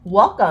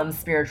Welcome,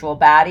 spiritual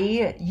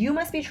baddie. You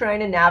must be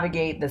trying to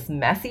navigate this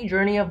messy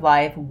journey of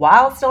life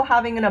while still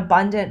having an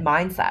abundant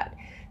mindset.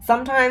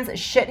 Sometimes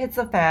shit hits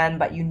the fan,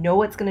 but you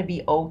know it's going to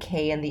be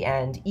okay in the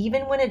end,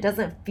 even when it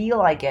doesn't feel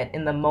like it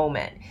in the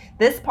moment.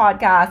 This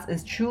podcast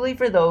is truly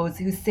for those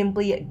who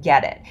simply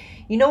get it.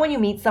 You know, when you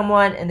meet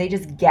someone and they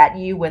just get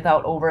you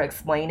without over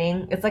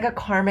explaining, it's like a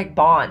karmic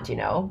bond.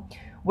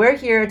 We're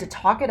here to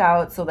talk it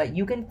out so that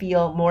you can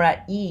feel more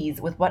at ease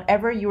with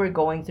whatever you are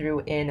going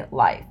through in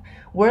life.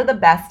 We're the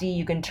bestie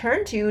you can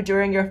turn to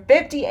during your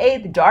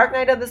 58th Dark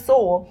Night of the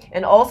Soul,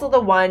 and also the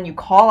one you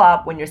call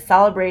up when you're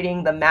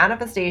celebrating the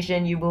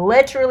manifestation you've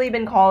literally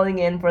been calling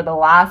in for the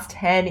last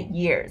 10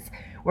 years.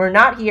 We're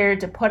not here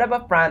to put up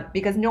a front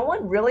because no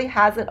one really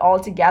has it all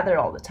together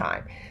all the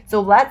time.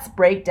 So let's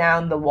break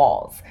down the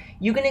walls.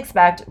 You can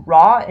expect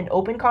raw and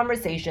open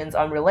conversations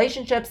on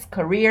relationships,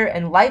 career,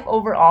 and life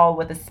overall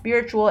with a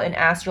spiritual and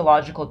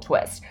astrological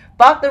twist.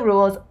 Fuck the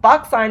rules,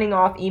 fuck signing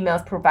off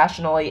emails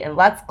professionally, and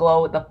let's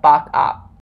glow the fuck up.